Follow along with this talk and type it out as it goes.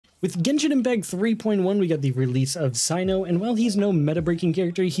With Genshin Impact 3.1, we got the release of Cyno, and while he's no meta-breaking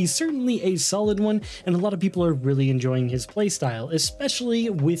character, he's certainly a solid one, and a lot of people are really enjoying his playstyle,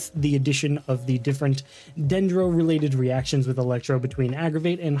 especially with the addition of the different Dendro-related reactions with Electro between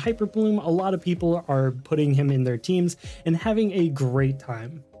Aggravate and Hyper Bloom. A lot of people are putting him in their teams and having a great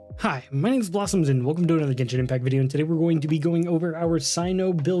time. Hi, my name is Blossums and welcome to another Genshin Impact video, and today we're going to be going over our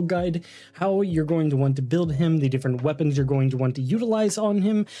Cyno build guide, how you're going to want to build him, the different weapons you're going to want to utilize on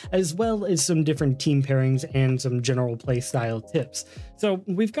him, as well as some different team pairings and some general playstyle tips. So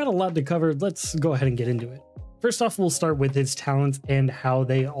we've got a lot to cover, let's go ahead and get into it. First off, we'll start with his talents and how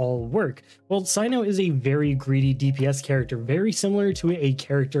they all work. Well, Cyno is a very greedy DPS character, very similar to a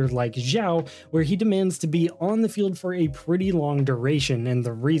character like Xiao, where he demands to be on the field for a pretty long duration, and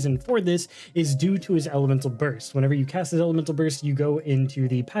the reason for this is due to his elemental burst. Whenever you cast his elemental burst, you go into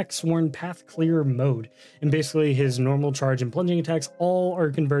the Pack Sworn Path Clear mode, and basically his normal charge and plunging attacks all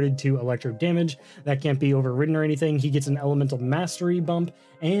are converted to electro damage. That can't be overridden or anything. He gets an elemental mastery bump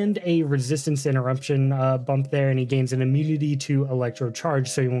and a resistance interruption bump there, and he gains an immunity to electro charge,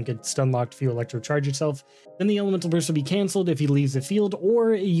 so he won't get stun locked if you electro charge yourself. Then the elemental burst will be cancelled if he leaves the field,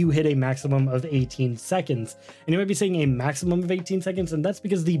 or you hit a maximum of 18 seconds. And you might be saying a maximum of 18 seconds, and that's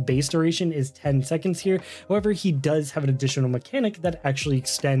because the base duration is 10 seconds here. However, he does have an additional mechanic that actually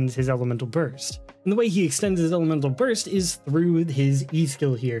extends his elemental burst. And the way he extends his elemental burst is through his E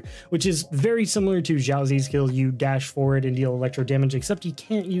skill here, which is very similar to Xiao's E skill. You dash forward and deal electro damage, except you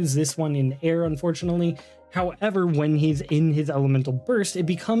can't use this one in air, unfortunately. However, when he's in his elemental burst, it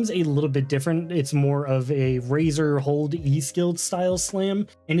becomes a little bit different. It's more of a razor hold E skill style slam,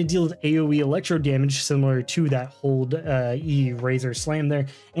 and it deals AoE electro damage similar to that hold E razor slam there,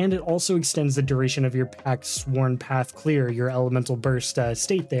 and it also extends the duration of your Pack Sworn Path Clear, your elemental burst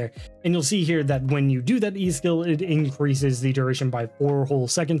state there. And you'll see here that when you do that E skill, it increases the duration by 4 whole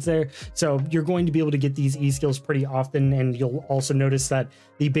seconds there. So you're going to be able to get these E skills pretty often, and you'll also notice that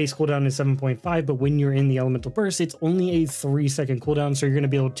the base cooldown is 7.5, but when you're in the elemental burst, it's only a 3-second cooldown, so you're going to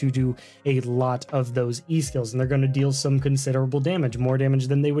be able to do a lot of those E skills, and they're going to deal some considerable damage, more damage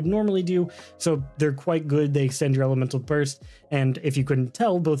than they would normally do, so they're quite good. They extend your elemental burst, and if you couldn't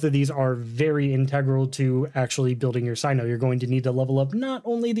tell, both of these are very integral to actually building your Cyno. You're going to need to level up not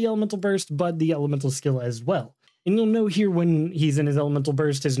only the elemental burst, but the elemental skill as well. And you'll know here when he's in his elemental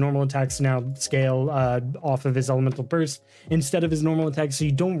burst, his normal attacks now scale off of his elemental burst instead of his normal attacks, so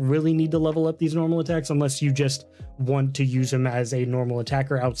you don't really need to level up these normal attacks unless you just want to use him as a normal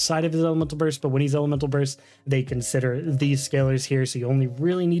attacker outside of his elemental burst. But when he's elemental burst, they consider these scalars here, so you only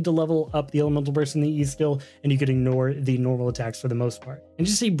really need to level up the elemental burst in the E skill, and you could ignore the normal attacks for the most part. And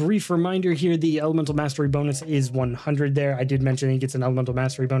just a brief reminder here, the elemental mastery bonus is 100 there. I did mention he gets an elemental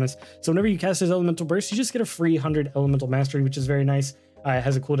mastery bonus, so whenever you cast his elemental burst, you just get a free 100 elemental mastery, which is very nice. It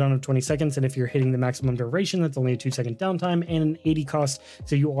has a cooldown of 20 seconds, and if you're hitting the maximum duration, that's only a 2-second downtime and an 80 cost,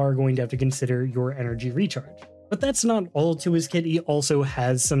 so you are going to have to consider your energy recharge. But that's not all to his kit. He also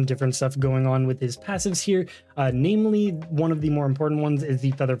has some different stuff going on with his passives here. Namely, one of the more important ones is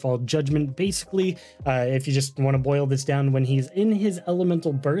the Featherfall Judgment. Basically, if you just want to boil this down, when he's in his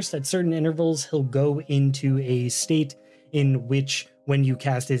elemental burst at certain intervals, he'll go into a state in which when you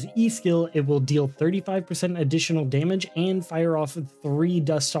cast his E skill, it will deal 35% additional damage and fire off 3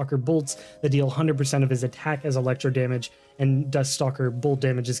 Duststalker bolts that deal 100% of his attack as electro damage, and Duststalker bolt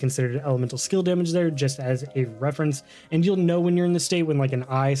damage is considered elemental skill damage there, just as a reference. And you'll know when you're in the state when like an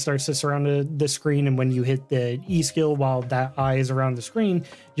eye starts to surround the screen, and when you hit the E skill while that eye is around the screen,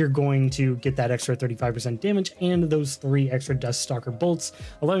 you're going to get that extra 35% damage and those 3 extra Duststalker bolts,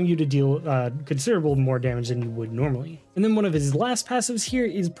 allowing you to deal considerable more damage than you would normally. And then one of his last passives here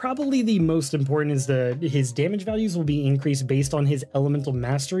is probably the most important, is his damage values will be increased based on his elemental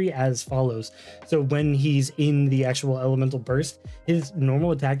mastery as follows. So when he's in the actual elemental burst, his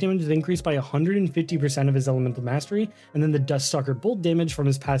normal attack damage is increased by 150% of his elemental mastery, and then the Duststalker bolt damage from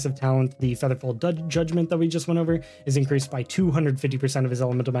his passive talent, the Featherfall Judgment that we just went over, is increased by 250% of his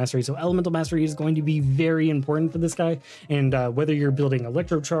elemental mastery. So elemental mastery is going to be very important for this guy, and whether you're building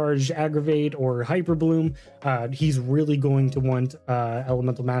electro charge, aggravate, or hyper bloom, he's really going to want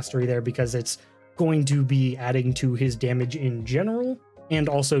elemental mastery there, because it's going to be adding to his damage in general and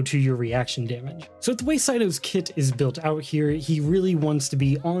also to your reaction damage. So the way Cyno's kit is built out here, he really wants to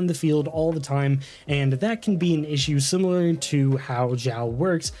be on the field all the time, and that can be an issue similar to how Xiao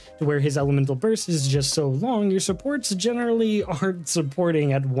works, to where his elemental burst is just so long, your supports generally aren't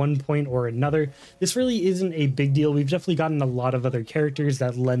supporting at one point or another. This really isn't a big deal. We've definitely gotten a lot of other characters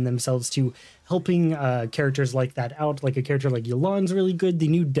that lend themselves to helping characters like that out. Like a character like Yulan's really good. The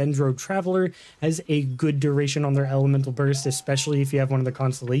new Dendro Traveler has a good duration on their elemental burst, especially if you have one of the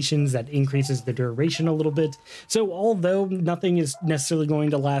constellations that increases the duration a little bit. So although nothing is necessarily going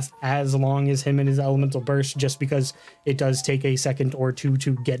to last as long as him and his elemental burst, just because it does take a second or two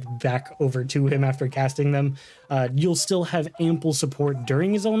to get back over to him after casting them, you'll still have ample support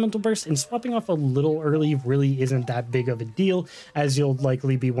during his elemental burst, and swapping off a little early really isn't that big of a deal, as you'll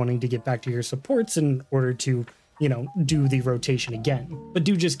likely be wanting to get back to your supports in order to, you know, do the rotation again. But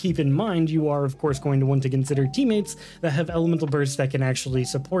do just keep in mind, you are of course going to want to consider teammates that have elemental bursts that can actually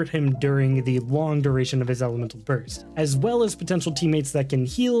support him during the long duration of his elemental burst, as well as potential teammates that can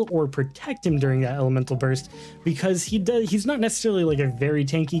heal or protect him during that elemental burst, because he's not necessarily like a very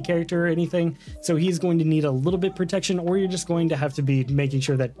tanky character or anything, so he's going to need a little bit protection, or you're just going to have to be making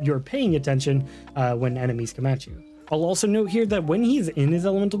sure that you're paying attention when enemies come at you. I'll also note here that when he's in his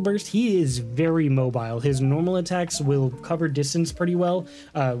elemental burst, he is very mobile. His normal attacks will cover distance pretty well,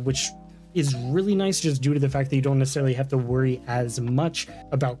 which is really nice just due to the fact that you don't necessarily have to worry as much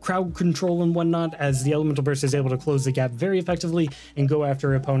about crowd control and whatnot, as the elemental burst is able to close the gap very effectively and go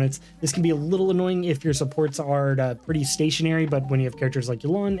after opponents. This can be a little annoying if your supports are pretty stationary, but when you have characters like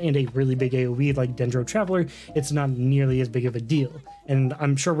Yulan and a really big AoE like Dendro Traveler, it's not nearly as big of a deal. And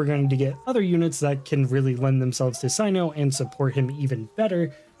I'm sure we're going to get other units that can really lend themselves to Cyno and support him even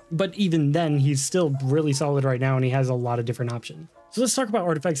better, but even then, he's still really solid right now and he has a lot of different options. So let's talk about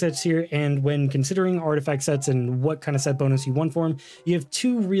artifact sets here, and when considering artifact sets and what kind of set bonus you want for them, you have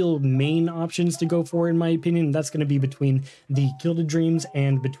two real main options to go for, in my opinion, and that's going to be between the Gilded Dreams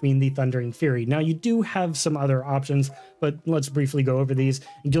and between the Thundering Fury. Now, you do have some other options, but let's briefly go over these.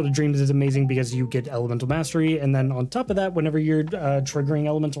 Gilded Dreams is amazing because you get Elemental Mastery, and then on top of that, whenever you're triggering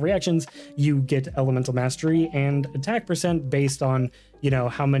elemental reactions, you get Elemental Mastery and attack percent based on, you know,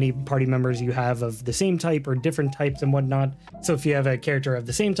 how many party members you have of the same type or different types and whatnot. So if you have a character of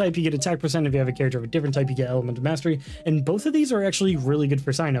the same type, you get attack percent. If you have a character of a different type, you get elemental mastery. And both of these are actually really good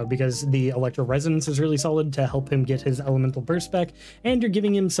for Cyno because the electro resonance is really solid to help him get his elemental burst back, and you're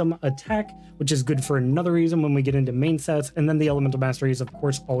giving him some attack, which is good for another reason when we get into main stats. And then the elemental mastery is of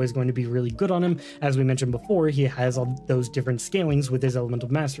course always going to be really good on him. As we mentioned before, he has all those different scalings with his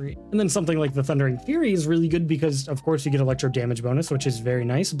elemental mastery. And then something like the Thundering Fury is really good because of course you get electro damage bonus, which is very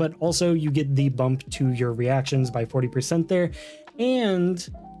nice, but also you get the bump to your reactions by 40% there, and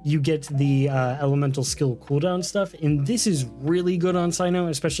you get the elemental skill cooldown stuff, and this is really good on Cyno,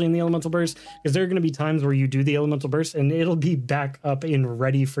 especially in the elemental burst, because there are going to be times where you do the elemental burst and it'll be back up and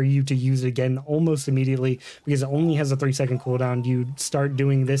ready for you to use it again almost immediately, because it only has a 3-second cooldown. You start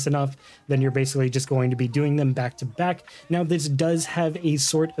doing this enough, then you're basically just going to be doing them back to back. Now this does have a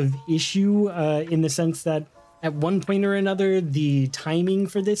sort of issue in the sense that at one point or another, the timing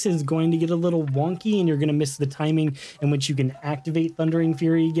for this is going to get a little wonky, and you're going to miss the timing in which you can activate Thundering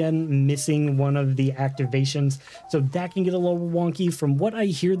Fury again, missing one of the activations. So that can get a little wonky. From what I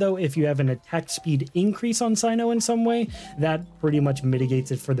hear, though, if you have an attack speed increase on Cyno in some way, that pretty much mitigates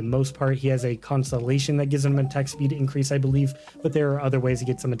it for the most part. He has a constellation that gives him an attack speed increase, I believe, but there are other ways to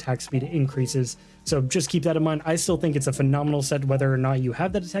get some attack speed increases. So just keep that in mind. I still think it's a phenomenal set whether or not you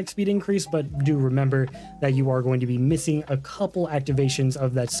have that attack speed increase, but do remember that you are going to be missing a couple activations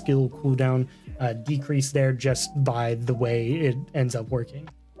of that skill cooldown decrease there just by the way it ends up working.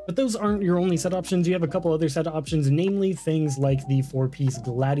 But those aren't your only set options. You have a couple other set options, namely things like the 4-piece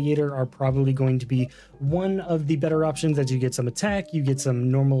Gladiator are probably going to be one of the better options, as you get some attack, you get some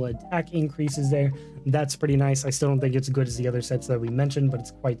normal attack increases there. That's pretty nice. I still don't think it's as good as the other sets that we mentioned, but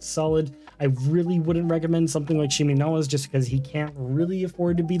it's quite solid. I really wouldn't recommend something like Shiminawa's just because he can't really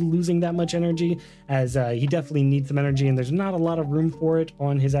afford to be losing that much energy, as he definitely needs some energy and there's not a lot of room for it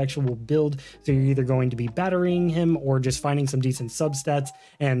on his actual build. So you're either going to be battering him or just finding some decent substats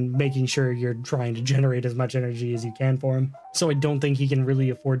and making sure you're trying to generate as much energy as you can for him. So I don't think he can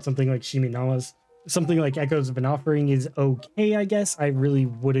really afford something like Shiminawa's. Something like Echoes of an Offering is okay, I guess. I really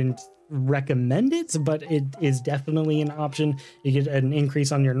wouldn't recommend it, but it is definitely an option. You get an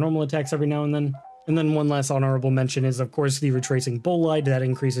increase on your normal attacks every now and then. And then one last honorable mention is, of course, the Retracing Bolide. That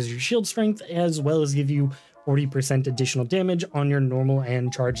increases your shield strength as well as give you 40% additional damage on your normal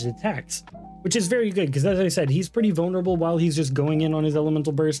and charged attacks, which is very good because, as I said, he's pretty vulnerable while he's just going in on his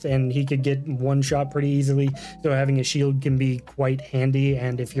elemental burst, and he could get one shot pretty easily. So having a shield can be quite handy,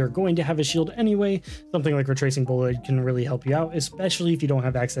 and if you're going to have a shield anyway, something like Retracing Bullet can really help you out, especially if you don't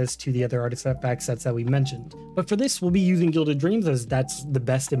have access to the other artifact sets that we mentioned. But for this, we'll be using Gilded Dreams, as that's the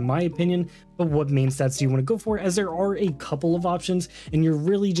best in my opinion. But what main stats do you want to go for, as there are a couple of options and you're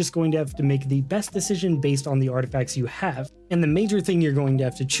really just going to have to make the best decision based on the artifacts you have. And the major thing you're going to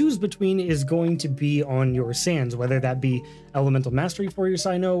have to choose between is going to be on your sands, whether that be elemental mastery for your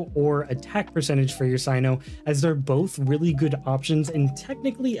Cyno or attack percentage for your Cyno, as they're both really good options. And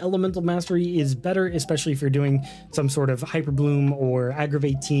technically elemental mastery is better, especially if you're doing some sort of hyper bloom or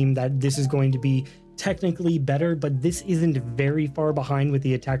aggravate team, that this is going to be technically better, but this isn't very far behind with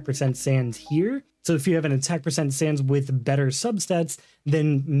the attack percent sands here. So if you have an attack percent sands with better substats,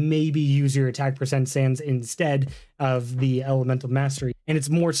 then maybe use your attack percent sands instead of the elemental mastery. And it's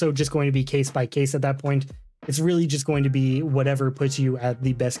more so just going to be case by case at that point. It's really just going to be whatever puts you at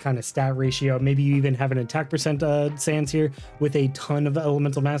the best kind of stat ratio. Maybe you even have an attack percent sands here with a ton of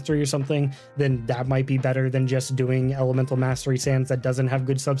elemental mastery or something, then that might be better than just doing elemental mastery sands that doesn't have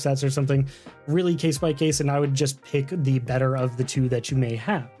good substats or something. Really case by case, and I would just pick the better of the two that you may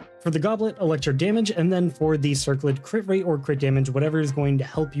have. For the goblet, electro damage, and then for the circlet, crit rate or crit damage, whatever is going to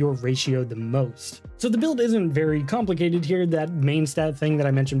help your ratio the most. So the build isn't very complicated here. That main stat thing that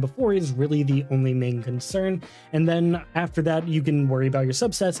I mentioned before is really the only main concern. And then after that, you can worry about your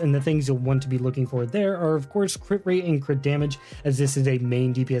substats, and the things you'll want to be looking for there are, of course, crit rate and crit damage, as this is a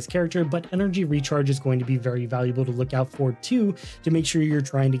main DPS character, but energy recharge is going to be very valuable to look out for too, to make sure you're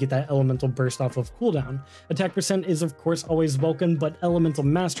trying to get that elemental burst off of cooldown. Attack percent is, of course, always welcome, but elemental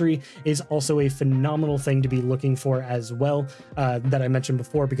mastery is also a phenomenal thing to be looking for as well, that I mentioned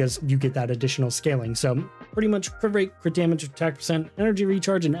before, because you get that additional scaling. So pretty much crit rate, crit damage, attack percent, energy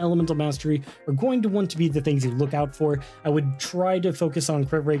recharge, and elemental mastery are going to want to be the things you look out for. I would try to focus on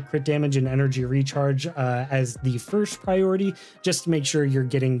crit rate, crit damage, and energy recharge as the first priority, just to make sure you're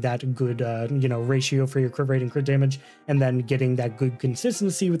getting that good ratio for your crit rate and crit damage, and then getting that good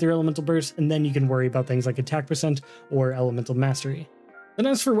consistency with your elemental burst, and then you can worry about things like attack percent or elemental mastery. Then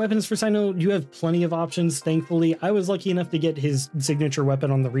as for weapons for Cyno, you have plenty of options, thankfully. I was lucky enough to get his signature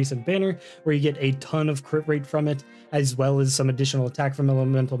weapon on the recent banner, where you get a ton of crit rate from it, as well as some additional attack from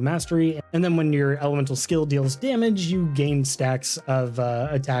elemental mastery. And then when your elemental skill deals damage, you gain stacks of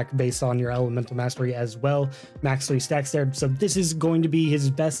attack based on your elemental mastery as well. Max 3 stacks there. So this is going to be his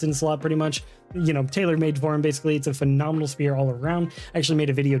best in slot pretty much. Tailor-made for him, basically. It's a phenomenal spear all around. I actually made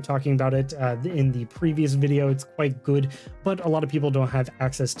a video talking about it in the previous video. It's quite good, but a lot of people don't have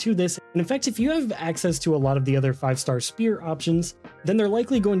access to this. And in fact, if you have access to a lot of the other 5-star spear options, then they're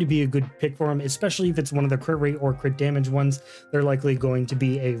likely going to be a good pick for him, especially if it's one of the crit rate or crit damage ones. They're likely going to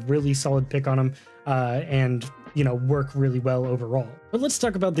be a really solid pick on him, and work really well overall. But let's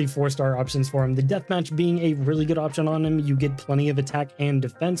talk about the 4-star options for him. The deathmatch being a really good option on him. You get plenty of attack and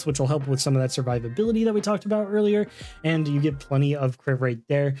defense, which will help with some of that survivability that we talked about earlier, and you get plenty of crit rate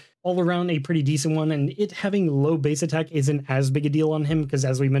there. All around a pretty decent one, and it having low base attack isn't as big a deal on him, because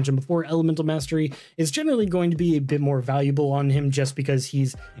as we mentioned before, elemental mastery is generally going to be a bit more valuable on him just because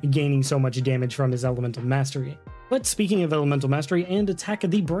he's gaining so much damage from his elemental mastery. But speaking of elemental mastery and attack,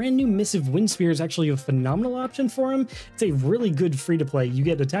 the brand new Missive Wind Spear is actually a phenomenal option for him. It's a really good free-to-play. You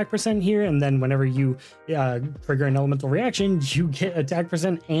get attack percent here, and then whenever you trigger an elemental reaction, you get attack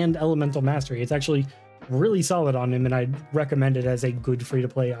percent and elemental mastery. It's actually really solid on him, and I'd recommend it as a good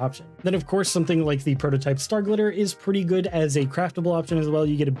free-to-play option. Then of course something like the prototype Star Glitter is pretty good as a craftable option as well.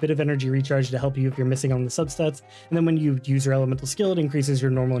 You get a bit of energy recharge to help you if you're missing on the substats, and then when you use your elemental skill, it increases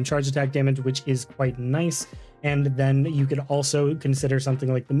your normal and charge attack damage, which is quite nice. And then you could also consider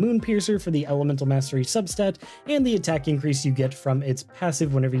something like the Moon Piercer for the elemental mastery substat and the attack increase you get from its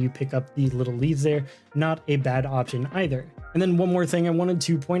passive whenever you pick up the little leaves there. Not a bad option either. And then one more thing I wanted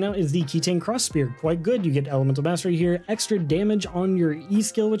to point out is the Keychain Cross Spear. Quite good. You get elemental mastery here, extra damage on your E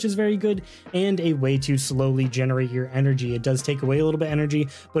skill, which is very good, and a way to slowly generate your energy. It does take away a little bit of energy,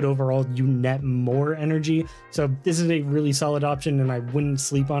 but overall you net more energy. So this is a really solid option, and I wouldn't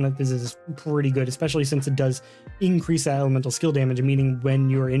sleep on it. This is pretty good, especially since it does increase that elemental skill damage, meaning when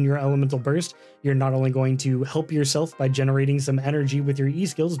you're in your elemental burst, you're not only going to help yourself by generating some energy with your E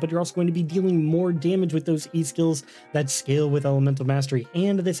skills, but you're also going to be dealing more damage with those E skills that scale with elemental mastery,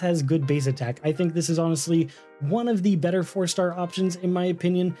 and this has good base attack. I think this is honestly one of the better 4-star options in my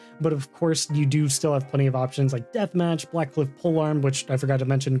opinion, but of course you do still have plenty of options like Deathmatch, Blackcliff Polearm, which I forgot to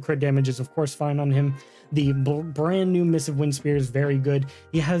mention, crit damage is of course fine on him. The brand new Missive Wind Spear is very good.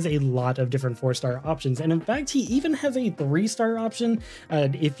 He has a lot of different 4-star options, and in fact he even has a 3-star option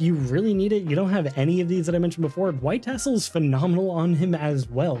if you really need it. You don't have any of these that I mentioned before. White Tassel is phenomenal on him as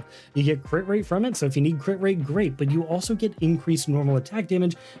well. You get crit rate from it, so if you need crit rate, great, but you also get increased normal attack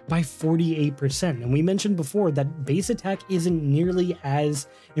damage by 48%, and we mentioned before before, that base attack isn't nearly as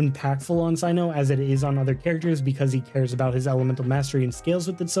impactful on Cyno as it is on other characters because he cares about his elemental mastery and scales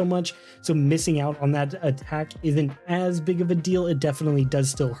with it so much. So missing out on that attack isn't as big of a deal. It definitely does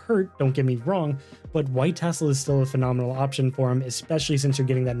still hurt, don't get me wrong, but White Tassel is still a phenomenal option for him, especially since you're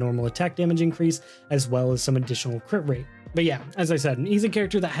getting that normal attack damage increase as well as some additional crit rate. But yeah, as I said, he's a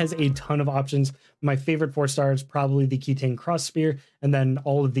character that has a ton of options. My favorite 4-star is probably the Keytane Cross Spear, and then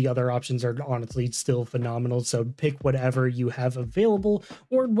all of the other options are honestly still phenomenal. So pick whatever you have available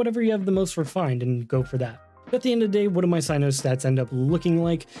or whatever you have the most refined and go for that. But at the end of the day, what do my Cyno stats end up looking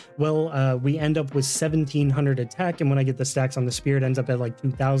like? Well, we end up with 1700 attack, and when I get the stacks on the spear, it ends up at like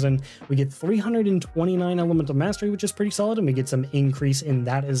 2000. We get 329 elemental mastery, which is pretty solid, and we get some increase in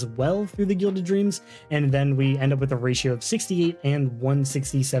that as well through the Gilded Dreams. And then we end up with a ratio of 68 and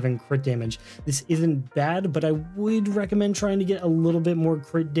 167 crit damage. This isn't bad, but I would recommend trying to get a little bit more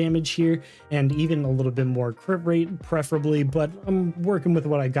crit damage here, and even a little bit more crit rate, preferably, but I'm working with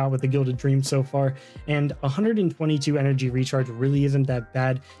what I got with the Gilded Dreams so far, and 122 energy recharge really isn't that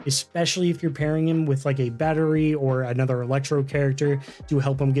bad, especially if you're pairing him with like a battery or another electro character to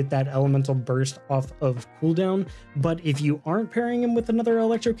help him get that elemental burst off of cooldown. But if you aren't pairing him with another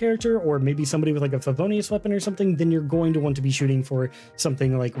electro character or maybe somebody with like a Favonius weapon or something, then you're going to want to be shooting for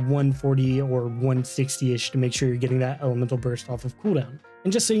something like 140 or 160-ish to make sure you're getting that elemental burst off of cooldown.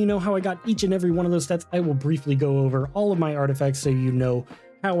 And just so you know how I got each and every one of those stats, I will briefly go over all of my artifacts so you know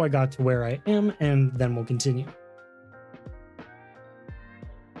how I got to where I am, and then we'll continue.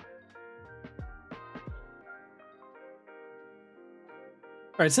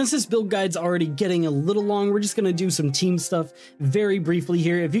 Alright, since this build guide's already getting a little long, we're just going to do some team stuff very briefly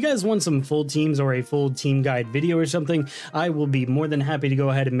here. If you guys want some full teams or a full team guide video or something, I will be more than happy to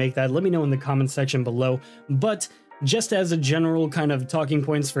go ahead and make that. Let me know in the comments section below. But just as a general kind of talking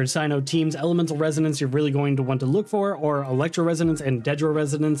points for Cyno teams, Elemental Resonance you're really going to want to look for, or Electro Resonance and Dendro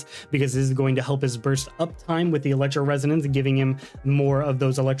Resonance, because this is going to help his burst uptime with the Electro Resonance, giving him more of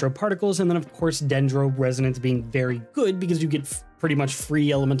those electro particles, and then of course Dendro Resonance being very good because you get pretty much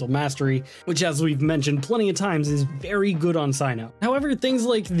free elemental mastery, which as we've mentioned plenty of times is very good on Cyno. However, things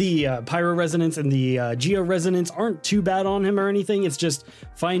like the Pyro Resonance and the Geo Resonance aren't too bad on him or anything. It's just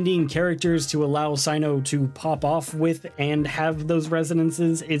finding characters to allow Cyno to pop off with and have those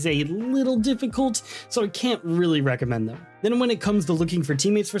resonances is a little difficult, so I can't really recommend them. Then when it comes to looking for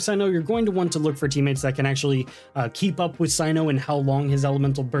teammates for Cyno, you're going to want to look for teammates that can actually keep up with Cyno and how long his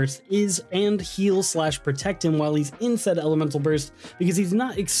elemental burst is, and heal / protect him while he's in said elemental burst, because he's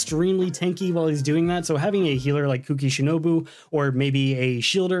not extremely tanky while he's doing that. So having a healer like Kuki Shinobu, or maybe a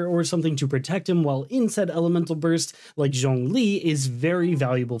shielder or something to protect him while in said elemental burst like Zhongli is very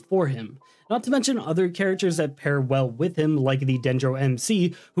valuable for him. Not to mention other characters that pair well with him, like the Dendro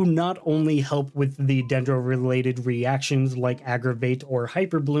MC, who not only help with the Dendro-related reactions like Aggravate or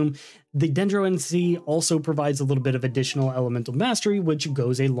Hyper Bloom, the Dendro MC also provides a little bit of additional elemental mastery, which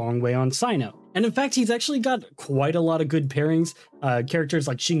goes a long way on Cyno. And in fact, he's actually got quite a lot of good pairings. Characters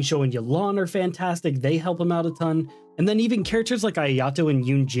like Xingqiu and Yelan are fantastic, they help him out a ton. And then even characters like Ayato and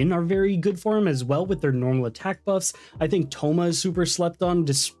Yunjin are very good for him as well with their normal attack buffs. I think Toma is super slept on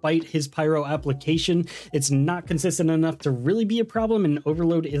despite his pyro application. It's not consistent enough to really be a problem, and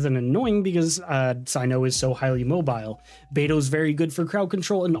Overload isn't annoying because Cyno is so highly mobile. Beto's very good for crowd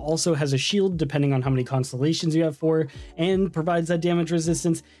control and also has a shield depending on how many constellations you have for, and provides that damage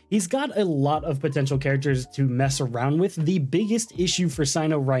resistance. He's got a lot of potential characters to mess around with. The biggest issue for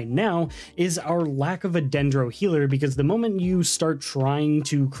Cyno right now is our lack of a Dendro healer, because the moment you start trying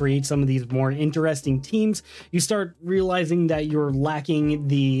to create some of these more interesting teams, you start realizing that you're lacking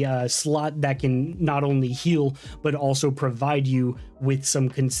the slot that can not only heal, but also provide you with some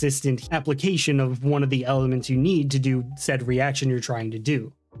consistent application of one of the elements you need to do said reaction you're trying to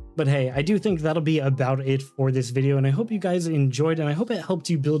do. But hey, I do think that'll be about it for this video, and I hope you guys enjoyed, and I hope it helped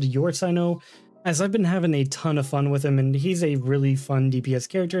you build your Cyno, as I've been having a ton of fun with him, and he's a really fun DPS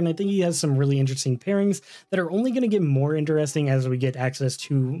character, and I think he has some really interesting pairings that are only going to get more interesting as we get access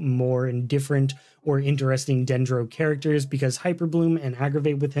to more and different or interesting Dendro characters, because Hyper Bloom and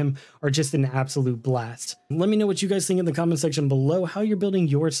Aggravate with him are just an absolute blast. Let me know what you guys think in the comment section below, how you're building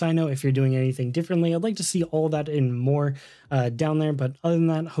your Cyno, if you're doing anything differently. I'd like to see all that and more down there, but other than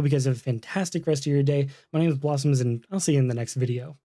that, hope you guys have a fantastic rest of your day. My name is Blossums, and I'll see you in the next video.